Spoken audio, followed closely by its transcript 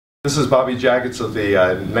This is Bobby Jackets of the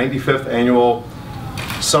 95th Annual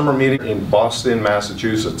Summer Meeting in Boston,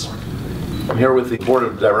 Massachusetts. I'm here with the Board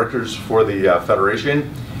of Directors for the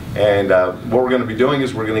Federation, and what we're going to be doing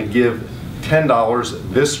is we're going to give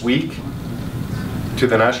 $10 this week to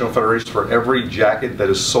the National Federation for every jacket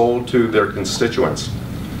that is sold to their constituents.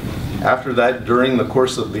 After that, during the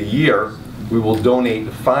course of the year, we will donate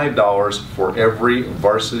 $5 for every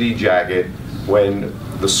varsity jacket when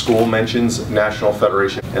the school mentions National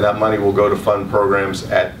Federation, and that money will go to fund programs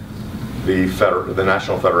at the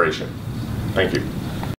National Federation. Thank you.